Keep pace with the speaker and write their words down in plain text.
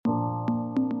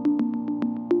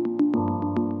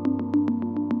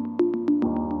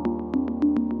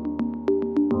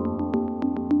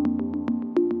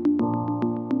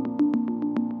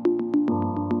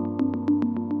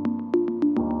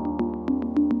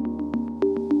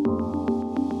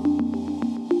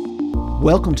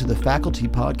Welcome to the Faculty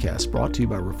Podcast, brought to you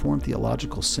by Reformed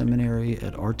Theological Seminary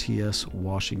at RTS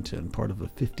Washington, part of a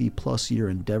 50-plus year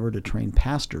endeavor to train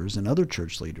pastors and other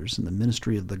church leaders in the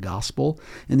ministry of the gospel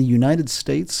in the United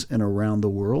States and around the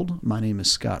world. My name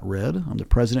is Scott Redd. I'm the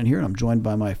president here, and I'm joined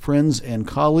by my friends and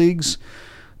colleagues,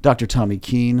 Dr. Tommy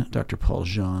Keene, Dr. Paul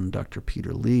Jeon, Dr.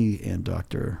 Peter Lee, and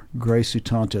Dr. Gray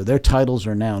Sutanto. Their titles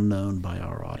are now known by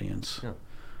our audience,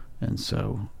 and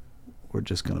so we're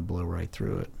just going to blow right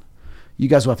through it. You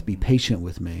guys will have to be patient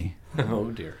with me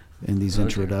in these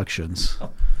introductions.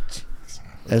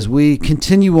 As we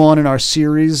continue on in our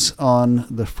series on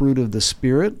the fruit of the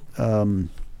Spirit,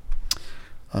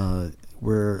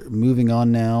 we're moving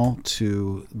on now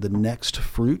to the next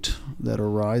fruit that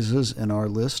arises in our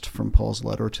list from Paul's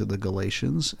letter to the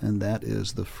Galatians, and that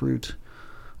is the fruit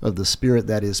of the Spirit,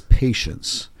 that is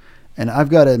patience. And I've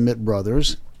got to admit,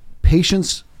 brothers,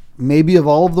 patience, maybe of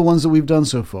all of the ones that we've done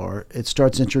so far, it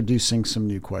starts introducing some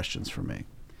new questions for me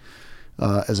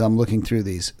as I'm looking through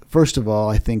these. First of all,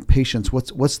 I think patience,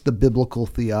 what's the biblical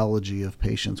theology of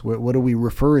patience? What are we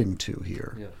referring to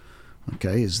here? Yeah.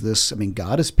 Okay, is this,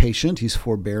 God is patient. He's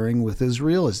forbearing with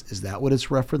Israel. Is that what it's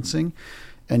referencing?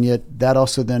 And yet that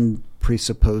also then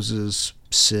presupposes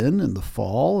sin and the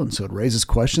fall, and so it raises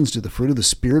questions. Do the fruit of the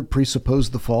Spirit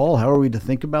presuppose the fall? How are we to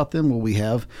think about them? Will we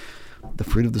have the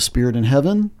fruit of the Spirit in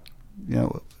heaven?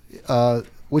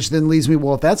 Which then leads me,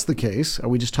 well, if that's the case, are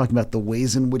we just talking about the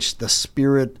ways in which the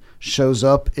Spirit shows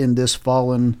up in this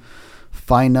fallen,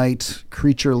 finite,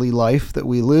 creaturely life that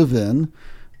we live in?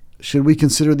 Should we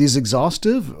consider these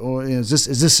exhaustive, or is this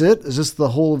it? Is this the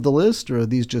whole of the list, or are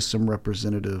these just some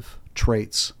representative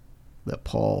traits that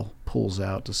Paul pulls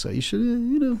out to say you should,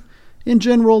 in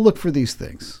general, look for these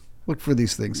things? Look for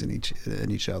these things in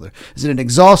each other. Is it an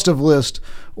exhaustive list,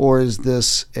 or is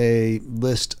this a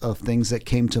list of things that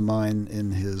came to mind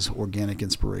in his organic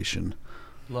inspiration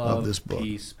of this book? Love,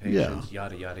 peace, patience,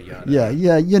 yada, yada, yada.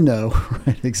 Yeah,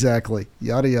 right, exactly.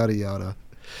 Yada, yada, yada.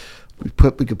 We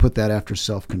could put that after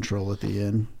self-control at the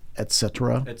end,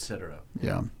 etc. Etc.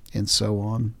 Yeah, and so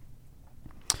on.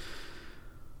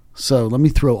 So let me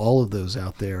throw all of those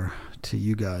out there to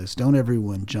you guys. Don't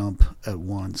everyone jump at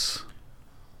once.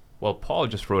 Well, Paul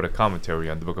just wrote a commentary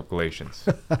on the book of Galatians.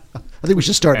 I think we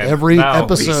should start every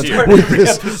episode with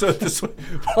this.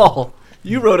 Paul,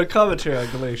 you wrote a commentary on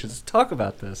Galatians. Talk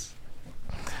about this.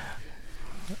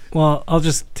 Well, I'll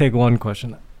just take one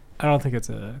question. I don't think it's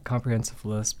a comprehensive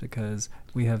list because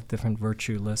we have different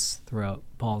virtue lists throughout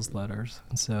Paul's letters.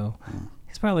 And so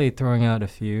he's probably throwing out a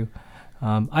few.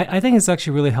 I think it's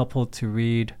actually really helpful to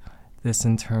read this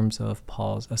in terms of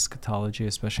Paul's eschatology,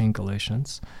 especially in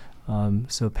Galatians.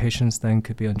 So patience then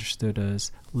could be understood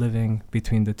as living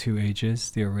between the two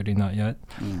ages, the already not yet.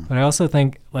 But I also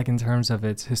think, in terms of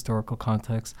its historical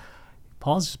context,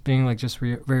 Paul's being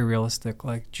very realistic,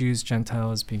 like Jews,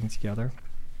 Gentiles being together.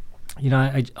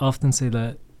 I often say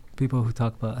that people who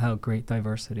talk about how great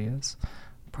diversity is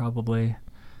probably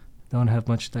don't have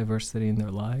much diversity in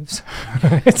their lives.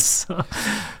 Right? So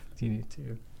you need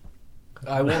to.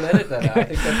 I won't edit that out. I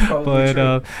think that's probably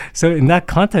true. So in that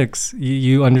context,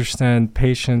 you understand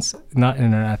patience not in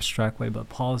an abstract way, but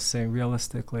Paul is saying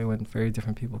realistically, when very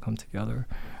different people come together,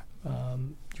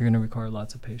 you're going to require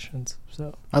lots of patience.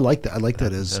 So I like that. I like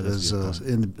that as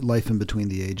in life in between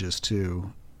the ages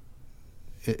too.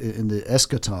 In the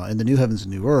eschaton, in the new heavens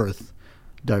and new earth,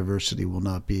 diversity will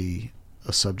not be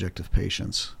a subject of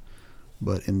patience,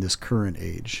 but in this current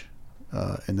age.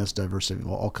 And that's diversity of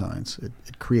all kinds.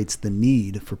 It creates the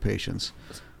need for patience.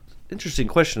 Interesting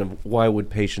question of why would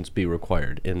patience be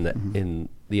required in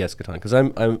the eschaton? Because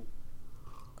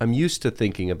I'm used to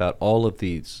thinking about all of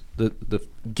these. The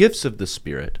gifts of the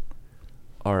Spirit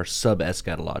are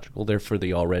sub-eschatological. They're for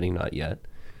the already not yet.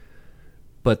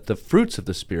 But the fruits of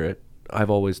the Spirit I've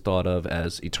always thought of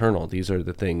as eternal. These are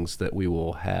the things that we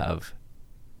will have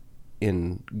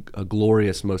in a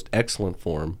glorious, most excellent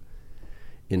form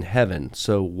in heaven.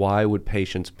 So why would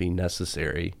patience be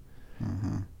necessary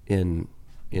in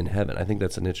heaven? I think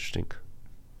that's an interesting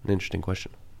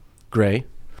question. Gray?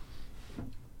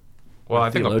 Well, I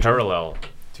think a parallel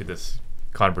to this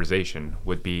conversation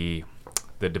would be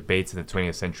the debates in the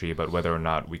 20th century about whether or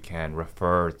not we can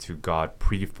refer to God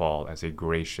pre-fall as a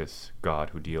gracious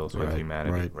God who deals with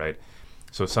humanity, right?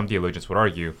 So some theologians would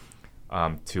argue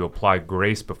to apply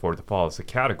grace before the fall is a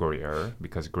category error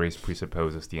because grace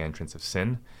presupposes the entrance of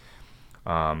sin.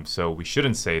 So we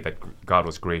shouldn't say that God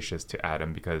was gracious to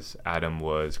Adam because Adam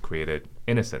was created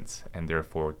innocent and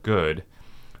therefore good.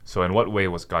 So in what way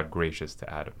was God gracious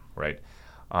to Adam, right?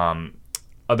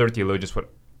 Other theologians would,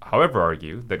 however,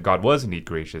 argue that God was indeed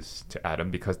gracious to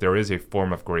Adam because there is a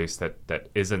form of grace that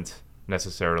isn't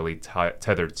necessarily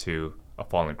tethered to a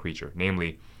fallen creature,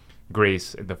 namely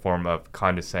grace in the form of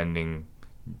condescending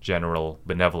general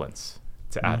benevolence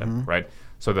to Adam, right?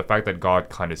 So the fact that God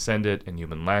condescended in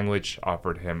human language,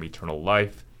 offered him eternal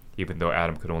life, even though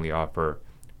Adam could only offer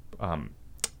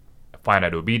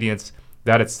finite obedience,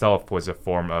 that itself was a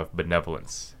form of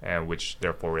benevolence, and which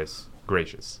therefore is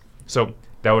gracious. So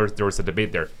there was a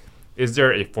debate there. Is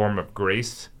there a form of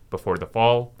grace before the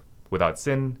fall without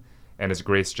sin? And is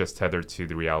grace just tethered to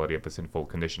the reality of the sinful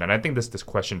condition? And I think this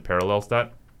question parallels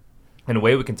that. In a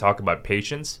way, we can talk about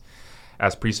patience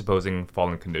as presupposing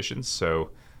fallen conditions. So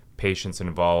patience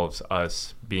involves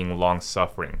us being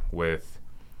long-suffering with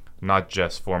not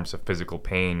just forms of physical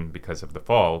pain because of the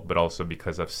fall, but also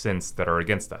because of sins that are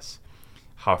against us.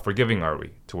 How forgiving are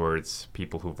we towards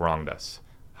people who've wronged us?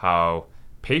 How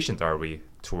patient are we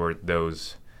toward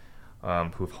those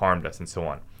who've harmed us, and so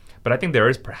on? But I think there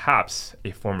is perhaps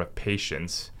a form of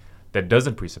patience that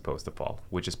doesn't presuppose the fall,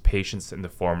 which is patience in the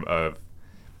form of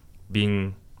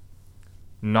being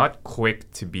not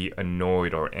quick to be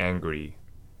annoyed or angry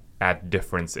at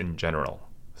difference in general.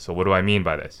 So what do I mean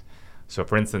by this? So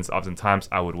for instance, oftentimes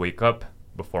I would wake up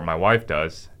before my wife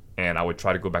does, and I would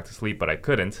try to go back to sleep, but I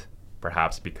couldn't,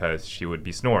 perhaps because she would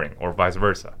be snoring, or vice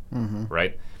versa,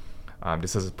 right?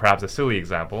 This is perhaps a silly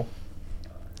example.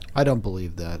 I don't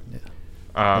believe that.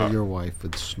 Your wife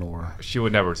would snore. She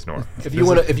would never snore. If you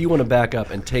want to back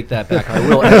up and take that back, I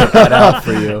will edit that out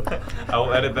for you. I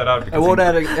will edit that out. I won't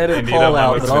edit Paul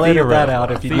out, but I'll edit that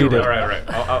out if you need it. All right.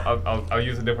 I'll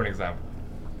use a different example.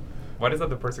 Why is that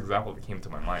the first example that came to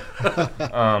my mind?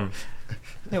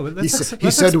 Yeah, well, let's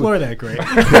explore that, Greg.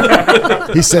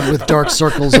 He said with dark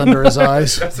circles under his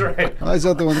eyes. That's right. Why is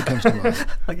that the one that comes to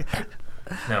mind?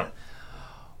 No.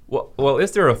 Well,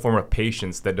 is there a form of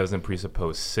patience that doesn't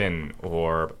presuppose sin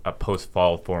or a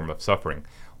post-fall form of suffering?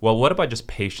 Well, what about just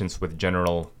patience with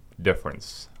general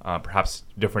difference? Perhaps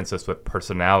differences with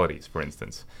personalities, for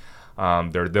instance.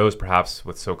 There are those perhaps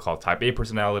with so-called type A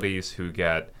personalities who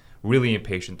get really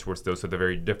impatient towards those with a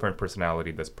very different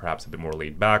personality that's perhaps a bit more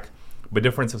laid back. But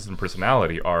differences in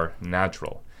personality are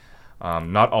natural.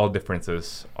 Not all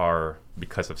differences are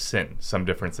because of sin. Some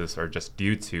differences are just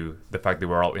due to the fact that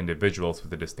we're all individuals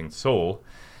with a distinct soul.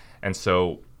 And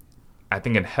so I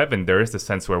think in heaven there is the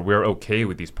sense where we're okay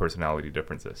with these personality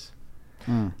differences.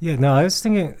 Yeah, no, I was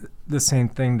thinking the same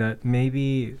thing, that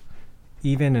maybe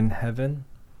even in heaven,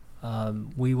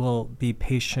 we will be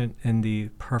patient in the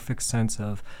perfect sense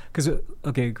of, because,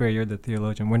 okay, Gray, you're the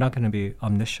theologian. We're not going to be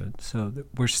omniscient, so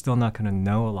we're still not going to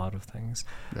know a lot of things.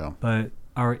 Yeah. But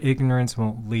our ignorance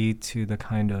won't lead to the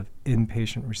kind of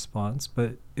impatient response,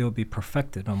 but it'll be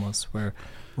perfected almost, where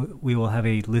we will have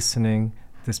a listening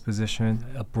disposition,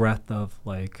 a breadth of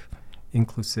like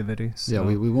inclusivity. So, yeah,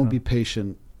 we won't be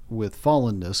patient with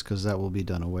fallenness because that will be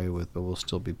done away with, but we'll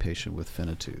still be patient with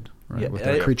finitude, right? Yeah, with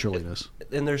our creatureliness.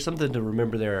 And there's something to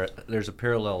remember there. There's a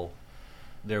parallel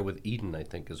there with Eden, I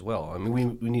think, as well. I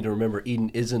mean, we need to remember Eden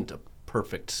isn't a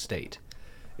perfect state.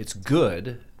 It's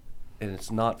good, and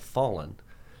it's not fallen,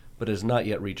 but has not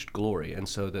yet reached glory. And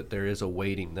so that there is a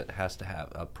waiting that has to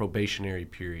have a probationary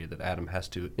period that Adam has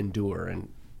to endure,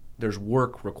 and there's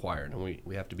work required, and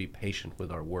we have to be patient with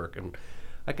our work. And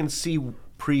I can see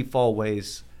pre-fall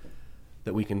ways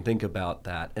that we can think about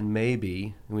that, and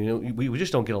maybe we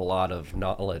just don't get a lot of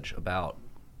knowledge about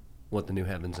what the new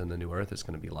heavens and the new earth is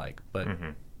going to be like. But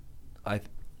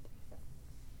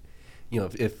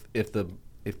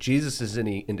if Jesus is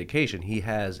any indication, he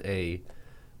has a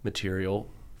material,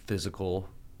 physical,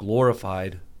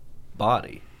 glorified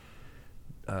body,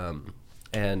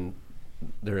 and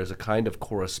there is a kind of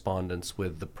correspondence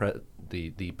with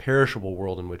the perishable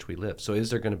world in which we live. So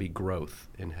is there going to be growth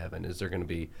in heaven? Is there going to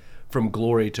be from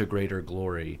glory to greater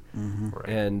glory? Right.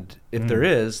 And if there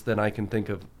is, then I can think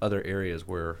of other areas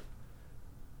where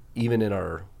even in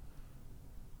our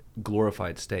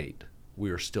glorified state, we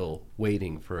are still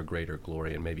waiting for a greater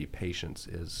glory, and maybe patience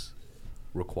is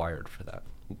required for that.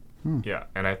 Yeah,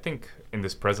 and I think in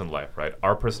this present life, right,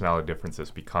 our personality differences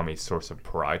become a source of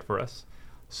pride for us.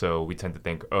 So we tend to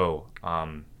think,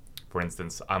 for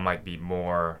instance, I might be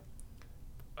more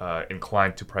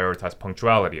inclined to prioritize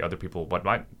punctuality. Other people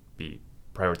might be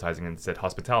prioritizing instead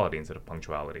hospitality instead of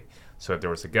punctuality. So if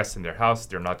there was a guest in their house,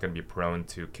 they're not going to be prone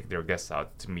to kick their guests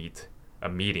out to meet a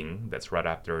meeting that's right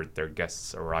after their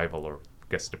guest's arrival or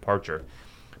guest's departure.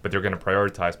 But they're going to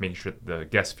prioritize making sure the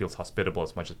guest feels hospitable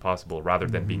as much as possible rather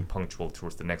than being punctual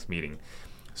towards the next meeting.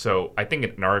 So I think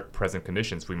in our present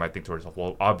conditions, we might think to ourselves,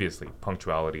 well, obviously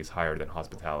punctuality is higher than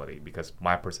hospitality because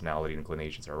my personality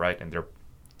inclinations are right and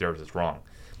theirs is wrong.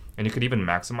 And you could even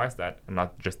maximize that and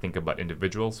not just think about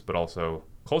individuals, but also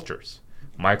cultures.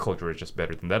 My culture is just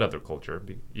better than that other culture,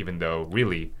 even though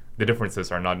really the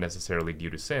differences are not necessarily due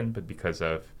to sin, but because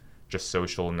of just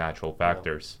social, natural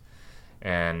factors.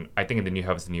 And I think in the new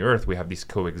heavens and the earth, we have these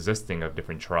coexisting of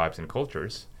different tribes and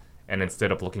cultures. And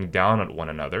instead of looking down on one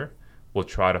another, we'll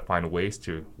try to find ways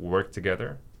to work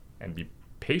together and be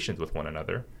patient with one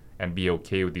another and be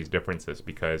okay with these differences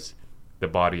because the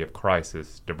body of Christ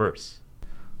is diverse.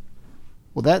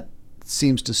 Well, that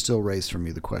seems to still raise for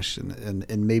me the question,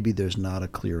 and maybe there's not a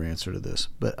clear answer to this,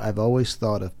 but I've always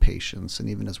thought of patience, and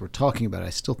even as we're talking about it, I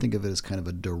still think of it as kind of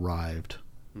a derived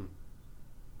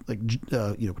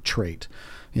trait.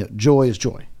 Joy is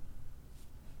joy,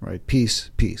 right? Peace.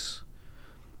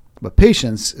 But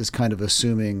patience is kind of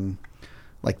assuming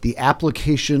like the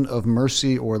application of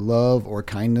mercy or love or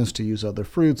kindness, to use other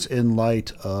fruits, in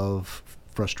light of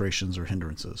frustrations or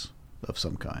hindrances of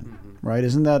some kind, right?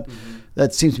 Isn't that,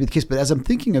 that seems to be the case. But as I'm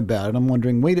thinking about it, I'm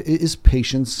wondering, wait, is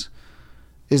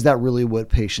that really what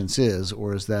patience is?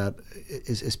 Or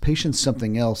is patience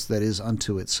something else that is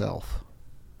unto itself?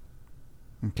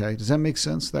 Okay, does that make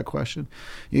sense, that question?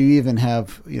 You even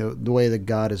have, the way that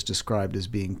God is described as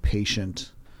being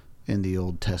patient in the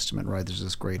Old Testament, right? There's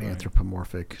this great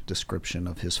anthropomorphic description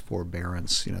of his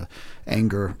forbearance.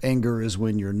 Anger is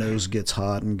when your nose gets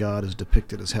hot, and God is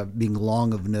depicted as being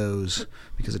long of nose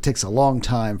because it takes a long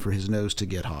time for his nose to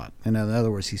get hot. And in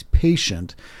other words, he's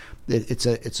patient. It's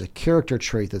a character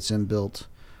trait that's inbuilt,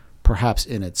 perhaps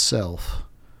in itself.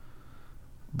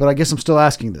 But I guess I'm still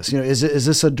asking this. Is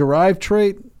this a derived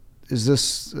trait?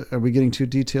 Are we getting too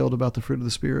detailed about the fruit of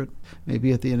the Spirit?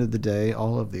 Maybe at the end of the day,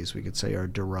 all of these we could say are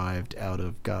derived out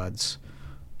of God's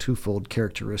twofold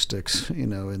characteristics,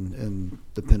 in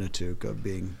the Pentateuch of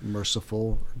being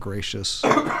merciful, gracious,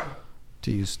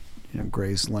 to use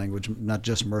Gray's language, not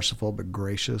just merciful, but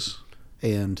gracious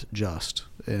and just.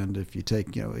 And if you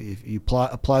take, if you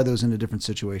apply those into different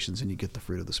situations, and you get the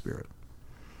fruit of the Spirit.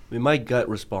 My gut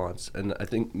response, and I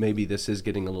think maybe this is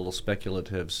getting a little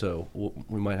speculative, so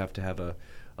we might have to have a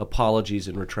apologies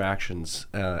and retractions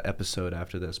episode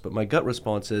after this. But my gut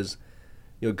response is,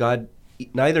 God,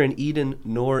 neither in Eden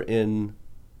nor in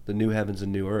the new heavens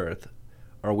and new earth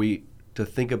are we to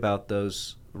think about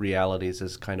those realities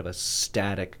as kind of a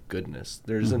static goodness.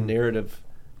 There's a narrative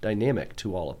dynamic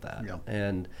to all of that. Yeah.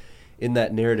 And in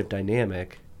that narrative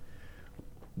dynamic,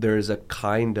 there is a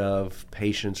kind of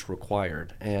patience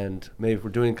required. And maybe if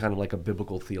we're doing kind of like a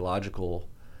biblical theological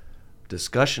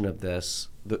discussion of this,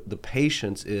 the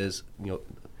patience is,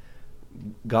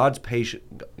 God's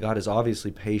patient. God is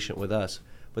obviously patient with us,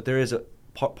 but there is a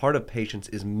part of patience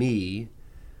is me,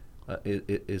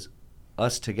 is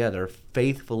us together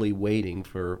faithfully waiting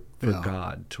for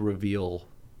God to reveal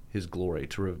His glory,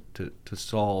 to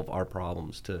solve our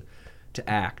problems, to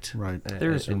act, right,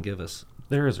 and give us.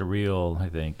 There is a real, I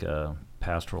think,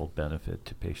 pastoral benefit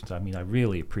to patience. I mean, I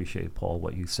really appreciate, Paul,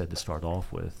 what you said to start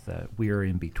off with, that we are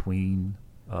in between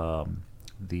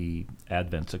the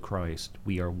advents of Christ.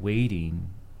 We are waiting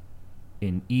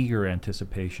in eager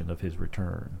anticipation of his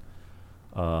return.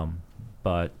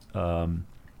 But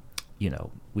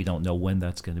we don't know when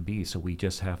that's going to be, so we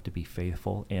just have to be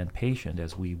faithful and patient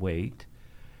as we wait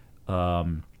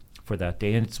for that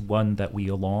day, and it's one that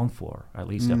we long for. At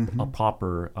least a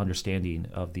proper understanding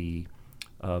of the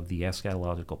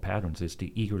eschatological patterns is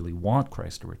to eagerly want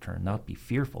Christ to return, not be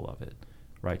fearful of it,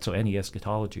 right? So any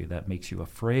eschatology that makes you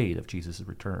afraid of Jesus'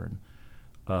 return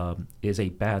is a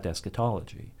bad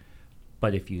eschatology.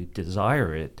 But if you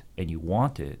desire it and you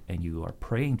want it and you are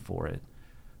praying for it,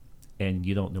 and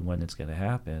you don't know when it's going to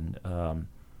happen,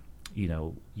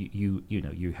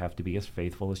 you have to be as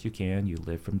faithful as you can. You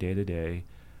live from day to day.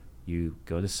 You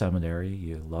go to seminary,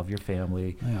 you love your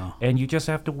family, and you just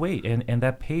have to wait. And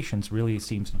that patience really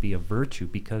seems to be a virtue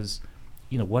because,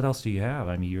 what else do you have?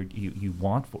 I mean, you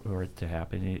want for it to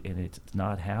happen, and it's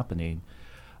not happening.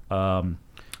 So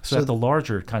at the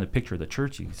larger kind of picture of the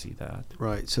church, you can see that.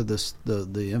 Right. So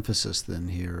the emphasis then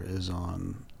here is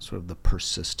on sort of the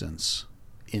persistence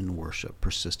in worship,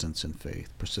 persistence in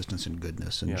faith, persistence in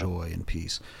goodness and joy and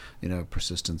peace,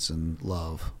 persistence in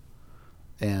love.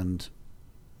 And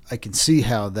I can see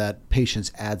how that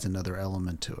patience adds another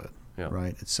element to it,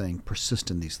 right? It's saying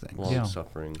persist in these things. Long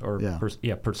suffering. Or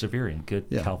persevering. Good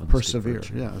Calvinist persevere.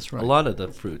 virtue. Yeah, that's right. A lot of the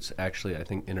fruits actually, I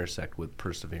think, intersect with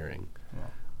persevering.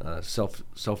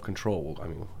 Self-control,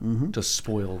 to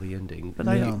spoil the ending.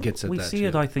 But gets at we that see too.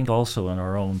 it, I think, also in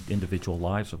our own individual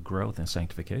lives of growth and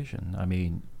sanctification. I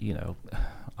mean,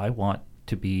 I want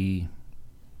to be,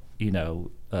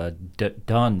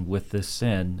 done with this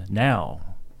sin now.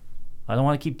 I don't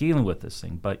want to keep dealing with this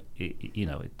thing. But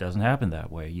it doesn't happen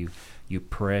that way. You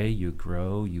pray, you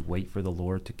grow, you wait for the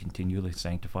Lord to continually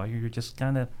sanctify you. You're just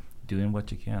kind of doing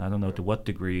what you can. I don't know to what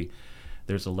degree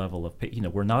there's a level of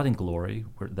we're not in glory.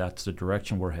 That's the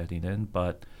direction we're heading in,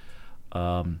 but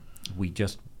we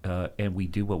just and we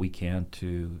do what we can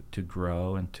to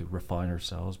grow and to refine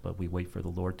ourselves. But we wait for the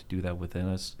Lord to do that within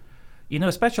us.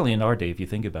 Especially in our day, if you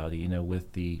think about it,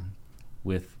 with the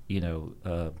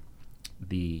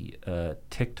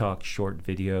TikTok short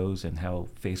videos and how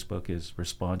Facebook is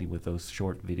responding with those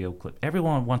short video clips.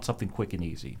 Everyone wants something quick and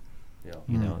easy.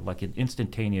 Yeah. Like an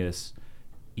instantaneous,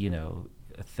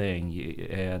 thing.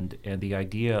 And the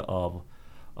idea of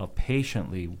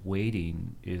patiently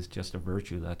waiting is just a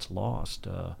virtue that's lost.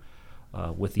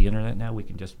 With the internet now, we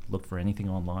can just look for anything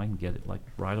online and get it like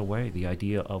right away. The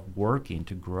idea of working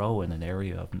to grow in an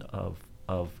area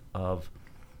of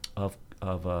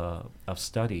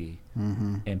study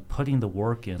and putting the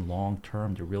work in long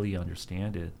term to really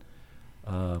understand it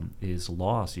is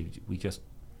lost. We just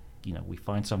we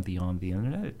find something on the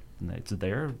internet and it's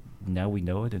there. Now we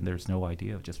know it, and there's no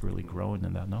idea of just really growing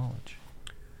in that knowledge.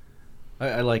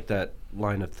 I like that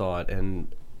line of thought,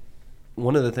 and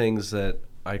one of the things that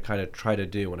I kind of try to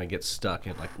do when I get stuck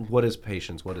in, like, what is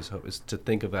patience, what is hope, is to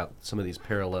think about some of these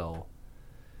parallel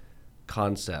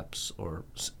concepts or,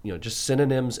 just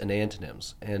synonyms and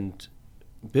antonyms. And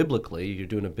biblically, you're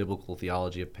doing a biblical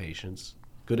theology of patience.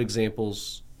 Good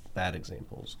examples, bad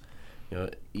examples.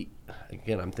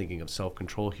 Again, I'm thinking of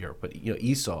self-control here, but,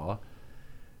 Esau,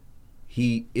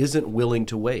 he isn't willing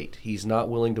to wait. He's not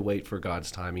willing to wait for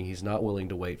God's timing. He's not willing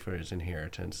to wait for his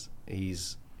inheritance.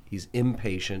 He's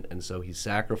impatient, and so he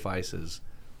sacrifices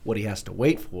what he has to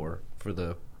wait for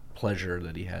the pleasure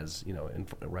that he has,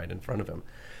 right in front of him.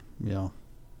 Yeah,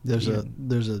 there's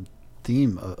a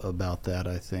theme about that.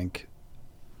 I think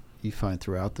you find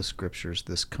throughout the scriptures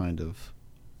this kind of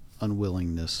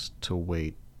unwillingness to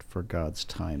wait for God's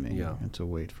timing and to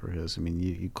wait for His. I mean,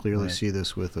 you clearly see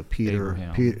this with Peter.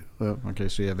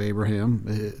 So you have Abraham.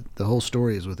 The whole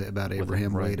story is about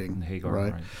Abraham waiting, and Hagar,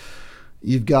 right?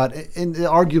 You've got, and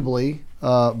arguably,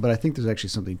 but I think there's actually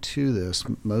something to this.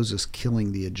 Moses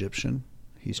killing the Egyptian.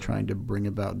 He's trying to bring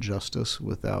about justice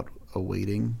without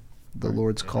awaiting the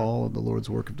Lord's call and the Lord's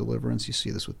work of deliverance. You see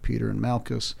this with Peter and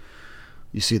Malchus.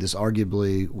 You see this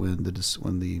arguably when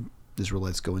the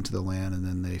Israelites go into the land and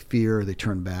then they fear, they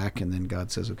turn back, and then God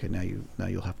says, "Okay, now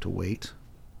you'll have to wait."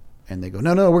 And they go,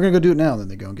 "No, we're going to go do it now." And then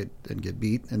they go and get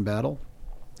beat in battle.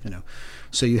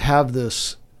 So you have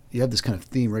this kind of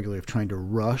theme regularly of trying to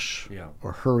rush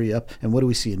or hurry up. And what do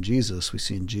we see in Jesus? We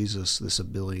see in Jesus this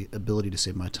ability to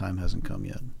say, "My time hasn't come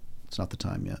yet. It's not the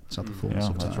time yet. It's not the fullness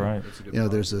of time." That's right.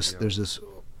 There's this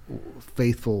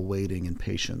faithful waiting and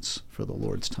patience for the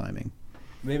Lord's timing.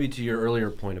 Maybe to your earlier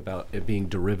point about it being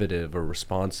derivative or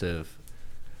responsive,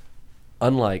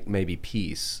 unlike maybe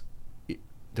peace,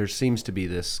 there seems to be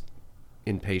this,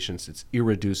 in patience, it's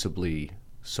irreducibly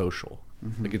social.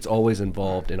 Mm-hmm. Like, it's always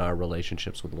involved in our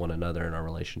relationships with one another and our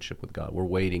relationship with God. We're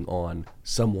waiting on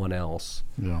someone else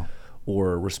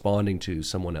or responding to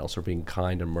someone else or being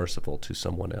kind and merciful to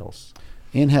someone else.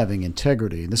 And having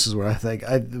integrity. And this is where I think,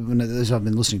 as I've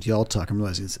been listening to y'all talk, I'm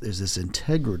realizing there's this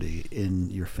integrity in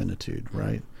your finitude,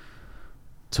 right?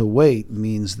 To wait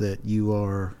means that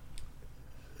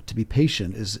to be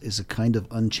patient is a kind of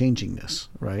unchangingness,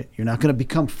 right? You're not going to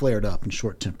become flared up and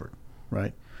short-tempered,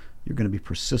 right? You're going to be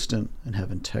persistent and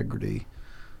have integrity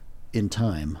in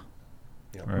time,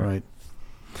 right?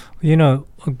 A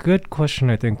good question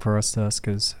I think for us to ask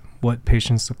is what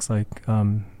patience looks like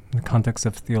in the context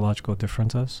of theological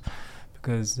differences.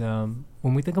 Because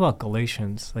when we think about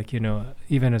Galatians,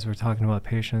 even as we're talking about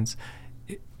patience,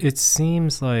 it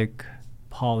seems like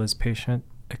Paul is patient,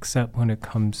 except when it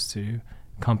comes to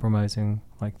compromising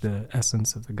the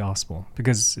essence of the gospel.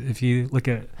 Because if you look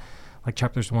at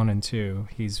chapters 1 and 2,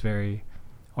 he's very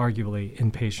arguably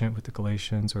impatient with the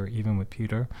Galatians or even with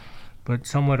Peter. But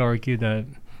some would argue that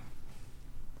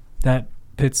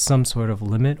puts some sort of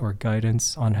limit or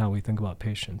guidance on how we think about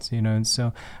patience, And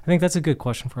so I think that's a good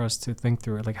question for us to think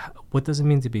through. What does it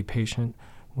mean to be patient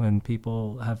when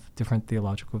people have different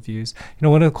theological views?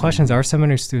 One of the questions our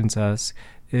seminary students ask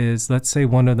is, let's say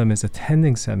one of them is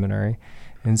attending seminary,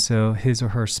 and so his or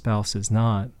her spouse is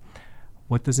not.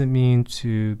 What does it mean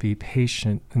to be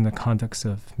patient in the context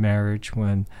of marriage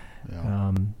when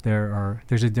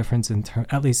there's a difference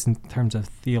at least in terms of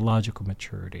theological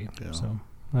maturity? Yeah. So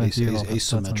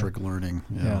asymmetric learning.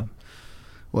 Yeah.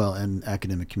 Well, and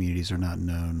academic communities are not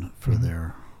known for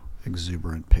their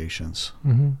exuberant patience.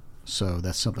 Mm-hmm. So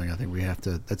that's something I think we have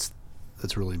to. That's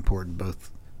really important,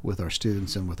 both with our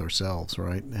students and with ourselves,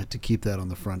 right? To keep that on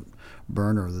the front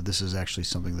burner, that this is actually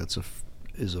something that's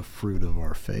is a fruit of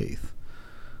our faith,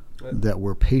 that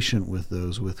we're patient with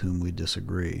those with whom we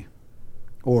disagree,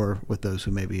 or with those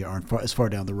who maybe aren't as far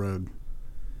down the road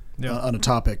on a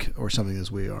topic or something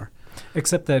as we are.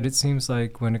 Except that it seems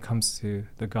like when it comes to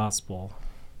the gospel,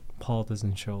 Paul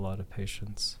doesn't show a lot of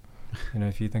patience.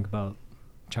 If you think about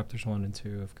chapters 1 and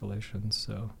 2 of Galatians,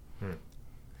 so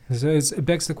it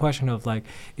begs the question of, like,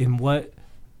 in what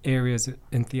areas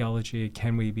in theology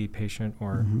can we be patient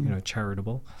or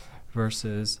charitable,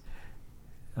 versus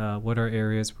what are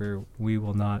areas where we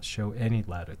will not show any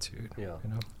latitude. Yeah.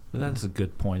 Well, that's a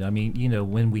good point. I mean,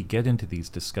 when we get into these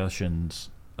discussions,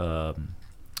 you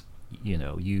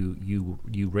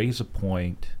raise a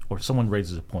point, or someone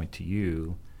raises a point to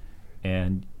you,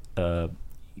 and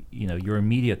your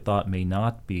immediate thought may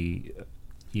not be,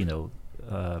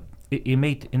 it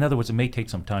may, in other words, it may take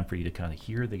some time for you to kind of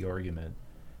hear the argument,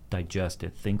 digest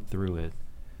it, think through it,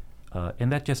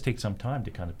 and that just takes some time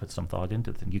to kind of put some thought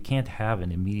into things. You can't have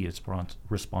an immediate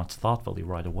response thoughtfully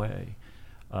right away.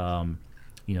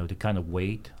 To kind of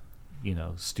wait,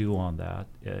 stew on that.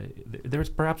 There's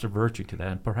perhaps a virtue to that,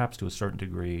 and perhaps to a certain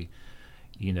degree,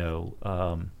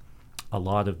 a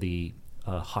lot of the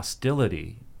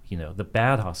hostility, the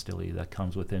bad hostility that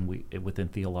comes within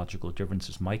theological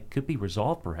differences could be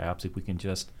resolved perhaps if we can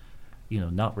just,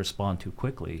 not respond too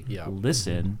quickly. Yeah.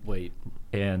 Listen, wait,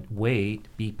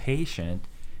 be patient,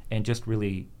 and just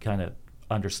really kind of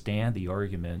understand the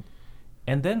argument,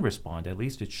 and then respond. At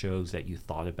least it shows that you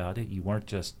thought about it. You weren't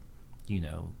just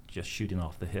shooting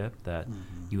off the hip, that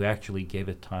you actually gave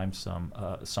it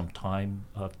some time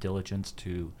of diligence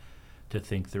to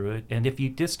think through it. And if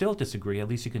you still disagree, at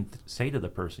least you can say to the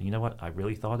person, you know what, I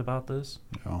really thought about this.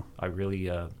 Yeah. I really,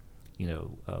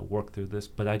 worked through this,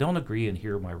 but I don't agree, and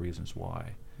here are my reasons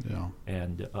why. Yeah.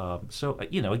 And so,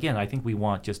 again, I think we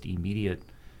want just immediate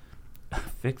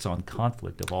fix on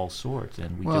conflict of all sorts,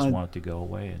 and we just want it to go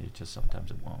away, and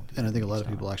sometimes it won't. And I think a lot of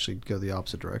people actually go the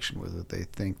opposite direction with it. They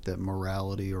think that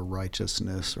morality or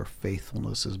righteousness or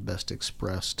faithfulness is best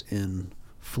expressed in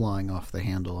flying off the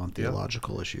handle on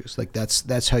theological issues. Like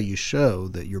that's how you show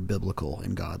that you're biblical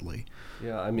and godly.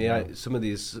 Yeah, I mean, some of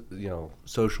these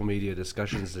social media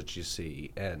discussions that you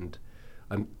see, and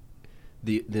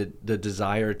the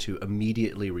desire to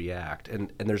immediately react,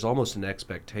 and there's almost an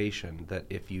expectation that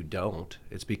if you don't,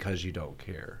 it's because you don't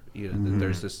care.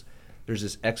 There's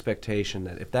this expectation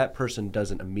that if that person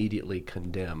doesn't immediately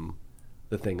condemn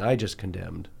the thing I just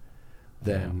condemned,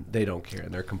 then they don't care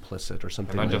and they're complicit or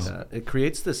something like that. It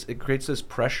creates this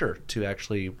pressure to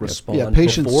actually respond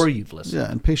before you've listened.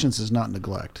 Yeah, and patience is not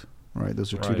neglect, right?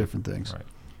 Those are two different things. Right.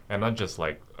 And not just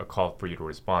like a call for you to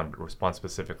respond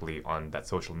specifically on that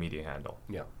social media handle.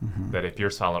 Yeah. Mm-hmm. That if you're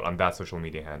silent on that social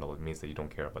media handle, it means that you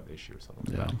don't care about the issue or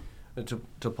something like that. And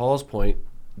to Paul's point,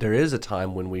 there is a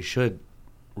time when we should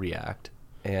react,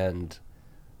 and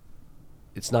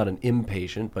it's not an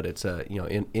impatient, but it's a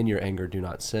in your anger do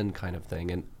not sin kind of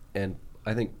thing. And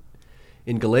I think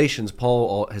in Galatians,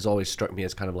 Paul has always struck me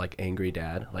as kind of like angry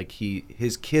dad. Like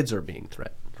his kids are being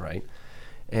threatened, right?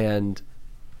 And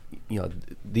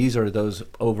these are those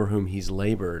over whom he's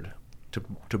labored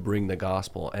to bring the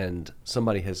gospel, and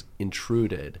somebody has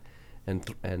intruded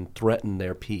and threatened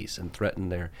their peace and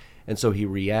so he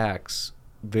reacts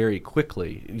very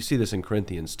quickly. You see this in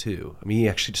Corinthians too. I mean, he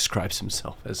actually describes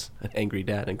himself as an angry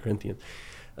dad in Corinthians,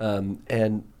 and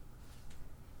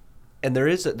there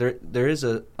is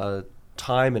a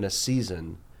time and a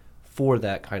season for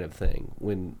that kind of thing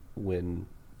when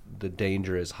the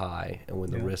danger is high and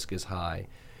when the risk is high.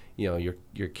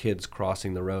 Your kid's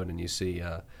crossing the road and you see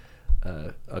a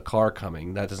car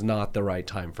coming. That is not the right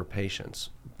time for patience.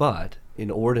 But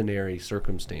in ordinary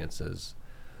circumstances,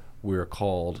 we're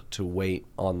called to wait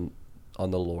on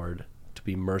the Lord, to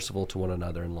be merciful to one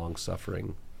another and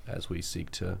long-suffering as we seek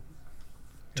to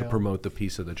promote the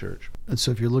peace of the church. And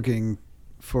so if you're looking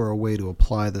for a way to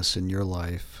apply this in your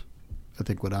life, I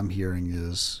think what I'm hearing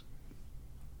is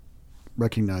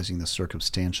recognizing the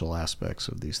circumstantial aspects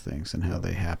of these things and how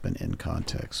they happen in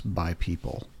context by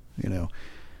people.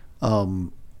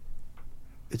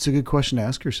 It's a good question to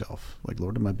ask yourself. Like,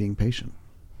 Lord, am I being patient?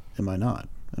 Am I not?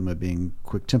 Am I being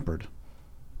quick-tempered?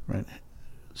 Right?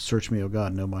 Search me, O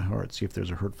God, know my heart. See if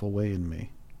there's a hurtful way in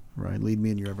me. Right? Lead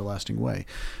me in your everlasting way.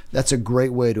 That's a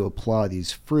great way to apply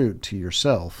these fruit to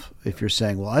yourself. If you're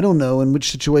saying, well, I don't know in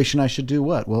which situation I should do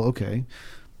what. Well, okay.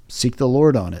 Seek the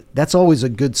Lord on it. That's always a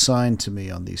good sign to me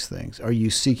on these things. Are you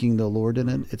seeking the Lord in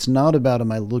it? It's not about,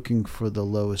 am I looking for the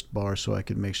lowest bar so I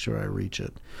can make sure I reach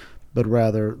it? but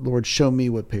rather, Lord, show me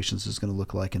what patience is going to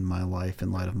look like in my life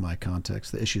in light of my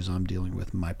context, the issues I'm dealing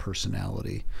with, my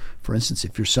personality. For instance,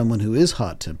 if you're someone who is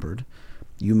hot-tempered,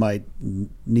 you might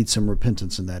need some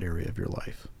repentance in that area of your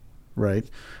life, right?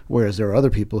 Whereas there are other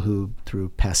people who, through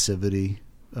passivity,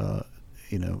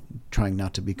 trying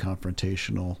not to be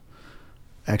confrontational,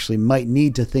 actually might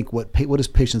need to think, what does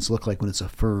patience look like when it's a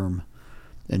firm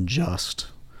and just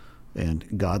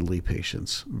and godly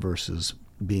patience versus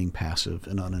being passive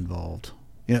and uninvolved.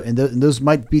 And those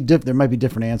might be there might be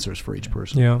different answers for each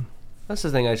person. Yeah. That's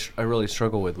the thing I really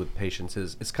struggle with patience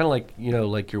is it's kind of like,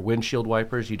 like your windshield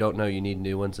wipers. You don't know you need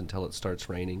new ones until it starts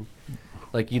raining.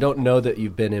 Like you don't know that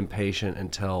you've been impatient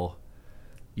until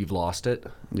you've lost it.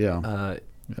 Yeah.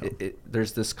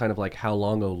 There's this kind of like, how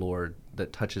long, O Lord,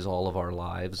 that touches all of our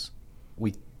lives.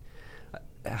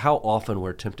 How often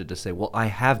we're tempted to say, well, I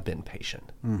have been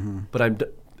patient, but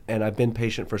I've been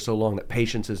patient for so long that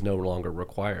patience is no longer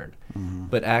required.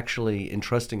 But actually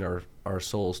entrusting our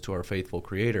souls to our faithful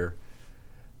Creator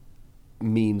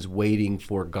means waiting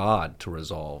for God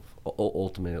to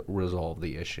ultimately resolve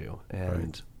the issue.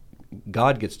 And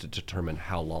God gets to determine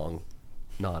how long,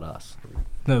 not us.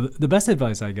 No, the best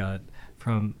advice I got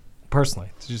from personally,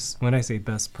 just when I say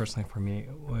best personally for me,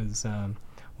 was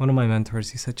one of my mentors.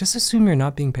 He said, just assume you're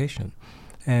not being patient.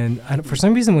 And for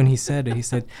some reason, when he said it, he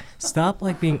said, stop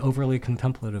being overly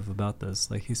contemplative about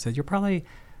this. Like he said, you're probably,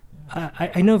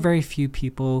 I know very few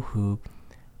people who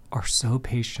are so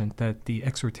patient that the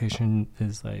exhortation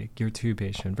is like, you're too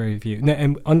patient, very few.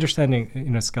 And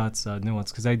understanding, Scott's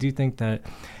nuance, because I do think that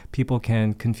people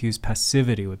can confuse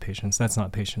passivity with patience. That's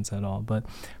not patience at all. But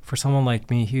for someone like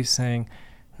me, he's saying,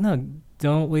 no,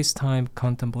 don't waste time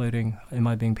contemplating, am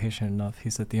I being patient enough? He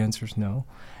said the answer is no.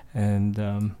 And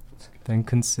then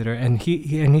consider, and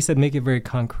he said make it very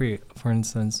concrete. For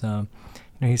instance,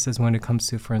 he says when it comes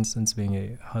to, for instance, being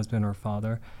a husband or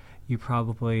father, you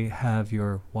probably have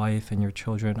your wife and your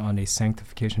children on a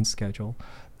sanctification schedule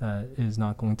that is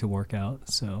not going to work out.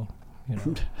 So,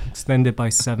 extend it by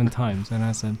 7 times. And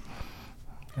I said,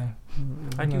 okay.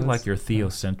 I do like your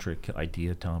theocentric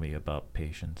idea, Tommy, about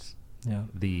patience. Yeah.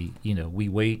 We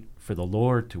wait for the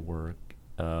Lord to work,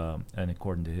 and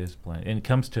according to His plan. And it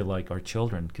comes to like our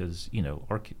children, because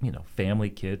our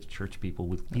family, kids, church people,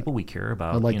 with people we care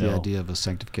about. I like the idea of a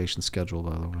sanctification schedule,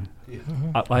 by the way.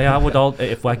 Yeah. I would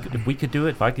if we could do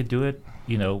it, if I could do it,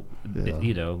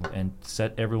 and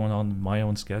set everyone on my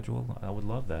own schedule, I would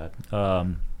love that.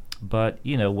 But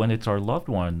when it's our loved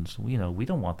ones, we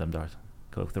don't want them to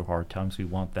go through hard times. We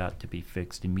want that to be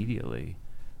fixed immediately.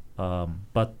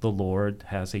 But the Lord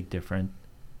has a different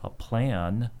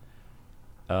plan,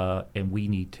 and we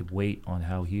need to wait on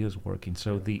how He is working.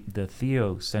 So the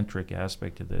theocentric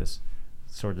aspect of this,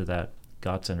 sort of that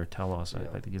God-centered telos,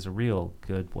 I think is a real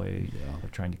good way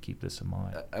of trying to keep this in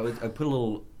mind. I put a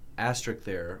little asterisk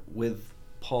there with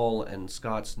Paul and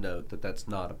Scott's note that that's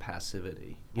not a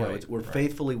passivity. We're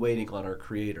faithfully waiting on our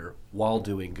Creator while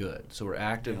doing good. So we're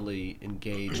actively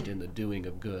engaged in the doing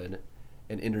of good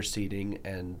and interceding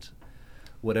and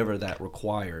whatever that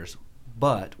requires,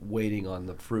 but waiting on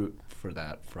the fruit for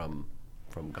that from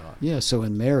God. Yeah, so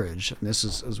in marriage, and this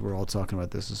is, as we're all talking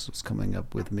about this is what's coming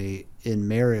up with me, in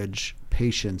marriage,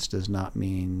 patience does not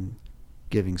mean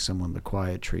giving someone the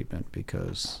quiet treatment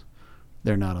because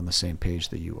they're not on the same page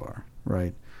that you are,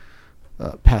 right?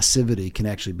 Passivity can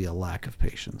actually be a lack of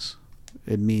patience.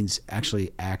 It means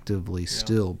actually actively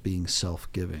still being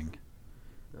self-giving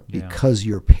because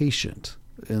you're patient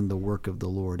in the work of the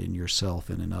Lord in yourself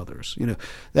and in others.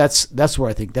 That's where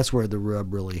I think that's where the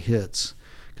rub really hits.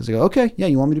 Because they go, okay, yeah,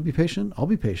 you want me to be patient? I'll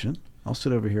be patient. I'll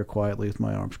sit over here quietly with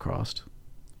my arms crossed.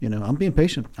 I'm being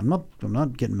patient. I'm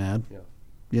not getting mad.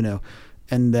 Yeah.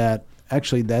 And that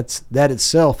actually that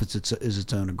itself is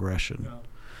its own aggression.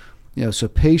 Yeah. So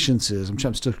patience is, I'm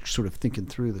still sort of thinking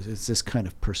through this. It's this kind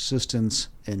of persistence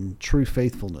and true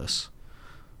faithfulness,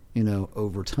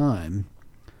 over time.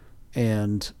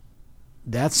 And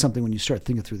that's something when you start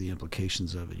thinking through the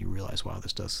implications of it, you realize, wow,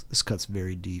 this cuts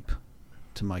very deep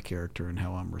to my character and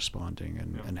how I'm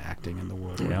responding and acting in the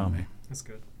world around me. That's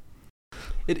good.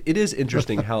 It is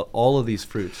interesting how all of these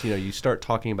fruits, you start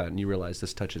talking about it and you realize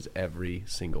this touches every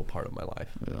single part of my life.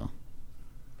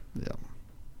 Yeah.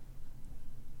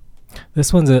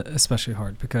 This one's especially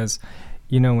hard because,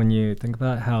 when you think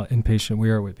about how impatient we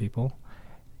are with people,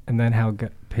 and then how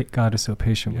God is so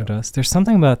patient with us, there's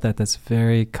something about that that's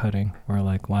very cutting. We're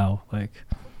like, wow, like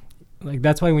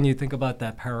that's why when you think about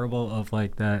that parable of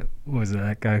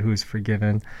that guy who's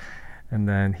forgiven, and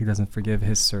then he doesn't forgive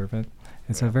his servant.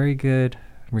 It's a very good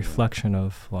reflection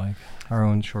of our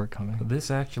own shortcomings. This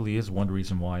actually is one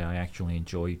reason why I actually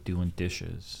enjoy doing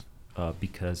dishes.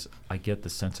 because I get the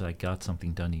sense that I got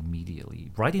something done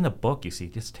immediately. Writing a book, you see,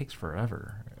 just takes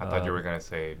forever. I thought you were going to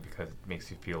say because it makes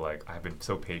you feel like I've been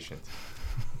so patient.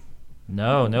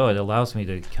 No, it allows me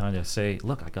to kind of say,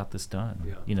 look, I got this done.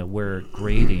 Yeah. You know, where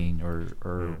grading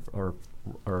or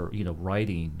you know,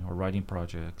 writing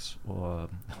projects, or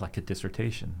like a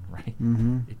dissertation, right?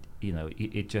 Mm-hmm.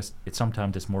 It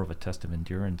sometimes it's more of a test of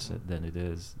endurance than it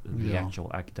is the actual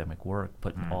academic work,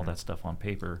 putting all that stuff on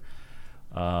paper.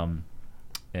 And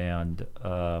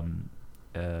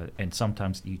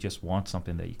sometimes you just want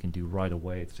something that you can do right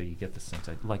away, so you get the sense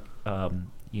that, like, I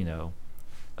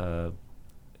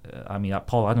mean,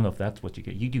 Paul, I don't know if that's what you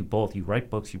get. You do both. You write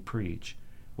books, you preach.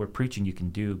 Where preaching you can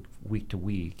do week to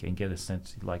week and get a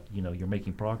sense like, you know, you're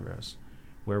making progress.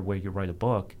 Where you write a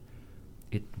book,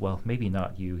 maybe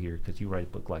not you here, because you write a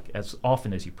book like as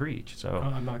often as you preach. So,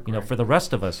 I'm not you know, great. for the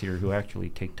rest of us here who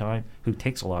actually who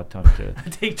takes a lot of time to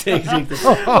That takes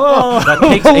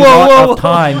a lot of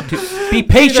time to be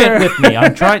patient with me.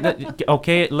 I'm trying to,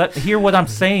 okay, hear what I'm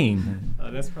saying.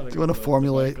 That's probably Do you want to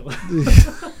formulate?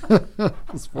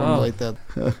 Let's formulate that.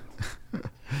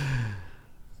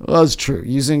 Well, it's true.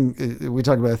 We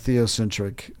talk about a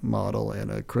theocentric model and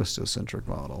a Christocentric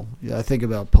model. Yeah, I think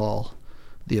about Paul,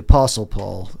 the Apostle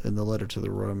Paul, in the letter to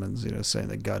the Romans, you know, saying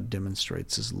that God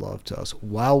demonstrates his love to us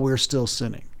while we're still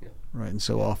sinning, right? And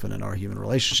so often in our human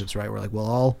relationships, right, we're like,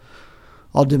 well,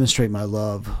 I'll demonstrate my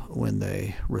love when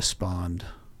they respond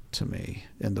to me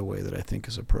in the way that I think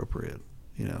is appropriate,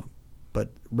 you know. But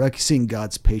seeing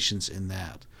God's patience in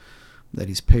that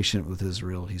he's patient with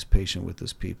Israel, he's patient with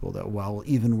his people, that while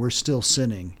even we're still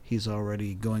sinning, he's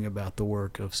already going about the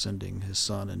work of sending his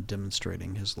son and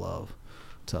demonstrating his love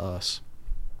to us.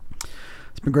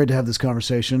 It's been great to have this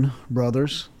conversation,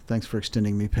 brothers. Thanks for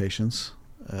extending me patience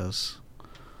as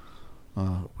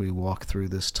we walk through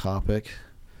this topic.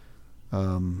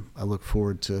 I look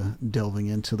forward to delving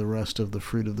into the rest of the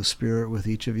fruit of the Spirit with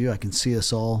each of you. I can see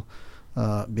us all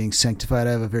being sanctified.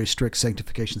 I have a very strict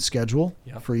sanctification schedule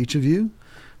for each of you,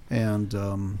 and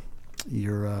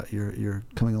you're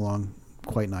coming along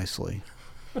quite nicely.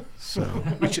 So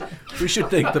we should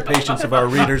thank the patience of our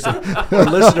readers and our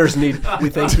listeners. We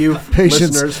thank you,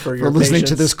 listeners, for your listening patience.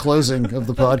 to this closing of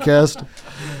the podcast.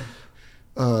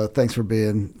 Thanks for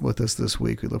being with us this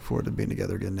week. We look forward to being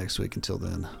together again next week. Until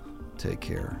then, take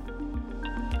care.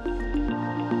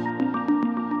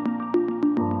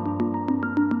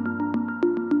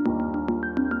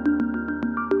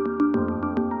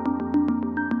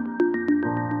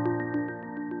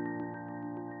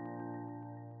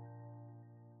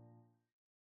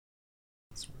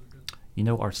 You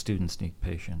know, our students need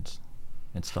patience,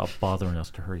 and stop bothering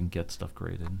us to hurry and get stuff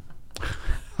graded.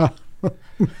 That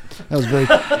was very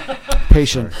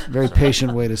patient,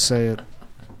 patient way to say it.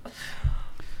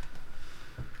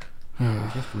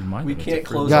 Just remind We them can't it's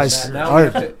a close Guys, on that. Now all we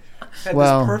right. have to have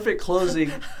Well- this perfect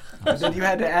closing. And then you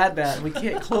had to add that. And we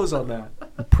can't close on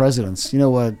that. Presidents, you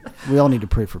know what? We all need to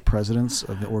pray for presidents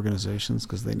of the organizations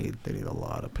because they need a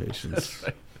lot of patience.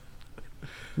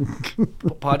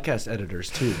 Podcast editors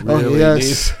too. Oh Really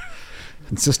yes,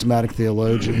 and systematic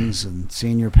theologians and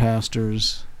senior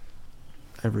pastors.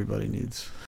 Everybody needs